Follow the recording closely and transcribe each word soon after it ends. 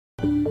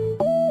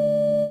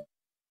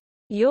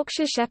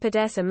Yorkshire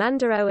Shepherdess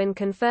Amanda Owen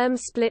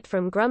confirms split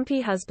from grumpy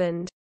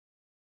husband.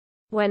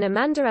 When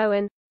Amanda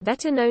Owen,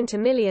 better known to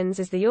millions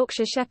as the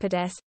Yorkshire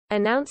Shepherdess,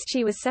 announced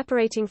she was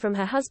separating from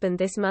her husband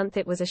this month,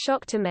 it was a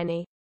shock to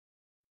many.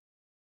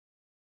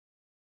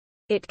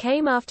 It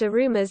came after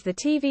rumours the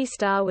TV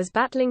star was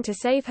battling to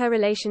save her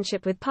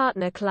relationship with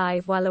partner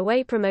Clive while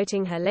away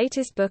promoting her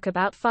latest book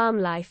about farm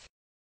life.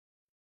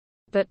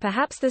 But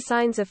perhaps the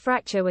signs of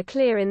fracture were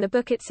clear in the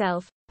book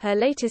itself, her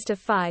latest of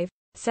 5,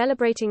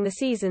 celebrating the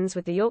seasons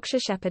with the Yorkshire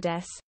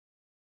Shepherdess.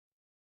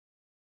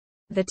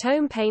 The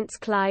tome paints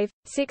Clive,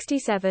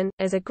 67,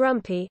 as a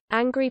grumpy,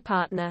 angry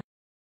partner.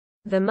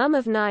 The mum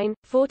of 9,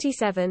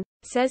 47,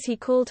 says he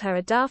called her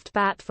a daft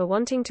bat for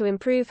wanting to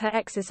improve her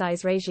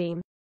exercise regime,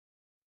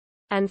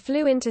 and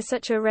flew into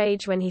such a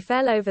rage when he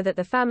fell over that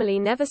the family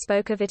never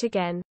spoke of it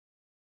again.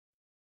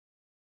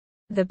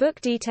 The book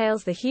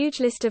details the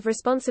huge list of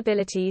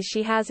responsibilities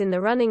she has in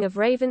the running of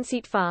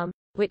Ravenseat Farm,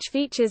 which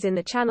features in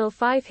the Channel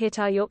 5 hit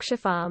Our Yorkshire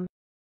Farm,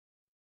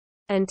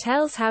 and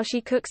tells how she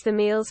cooks the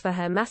meals for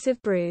her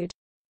massive brood.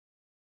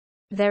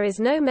 There is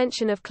no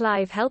mention of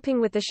Clive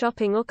helping with the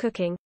shopping or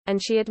cooking, and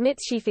she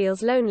admits she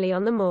feels lonely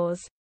on the moors.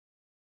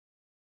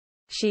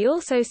 She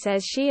also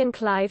says she and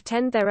Clive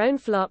tend their own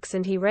flocks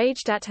and he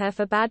raged at her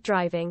for bad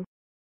driving.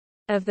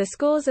 Of the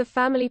scores of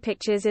family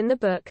pictures in the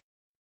book,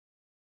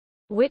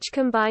 which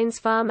combines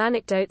farm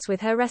anecdotes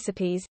with her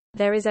recipes,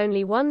 there is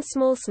only one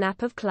small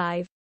snap of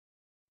Clive.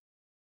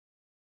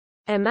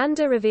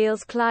 Amanda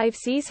reveals Clive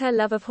sees her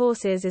love of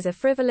horses as a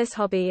frivolous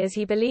hobby, as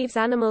he believes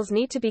animals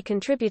need to be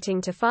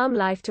contributing to farm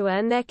life to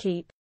earn their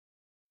keep.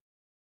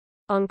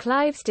 On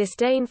Clive's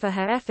disdain for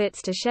her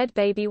efforts to shed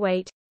baby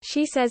weight,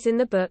 she says in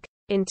the book,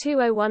 "In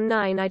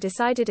 2019 I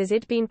decided as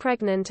I'd been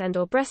pregnant and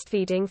or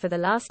breastfeeding for the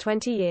last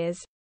 20 years.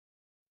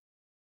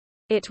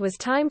 It was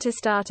time to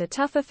start a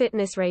tougher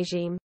fitness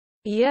regime."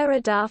 "You're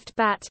a daft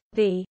bat,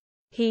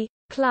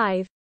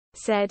 Clive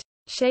said,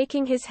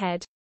 shaking his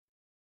head.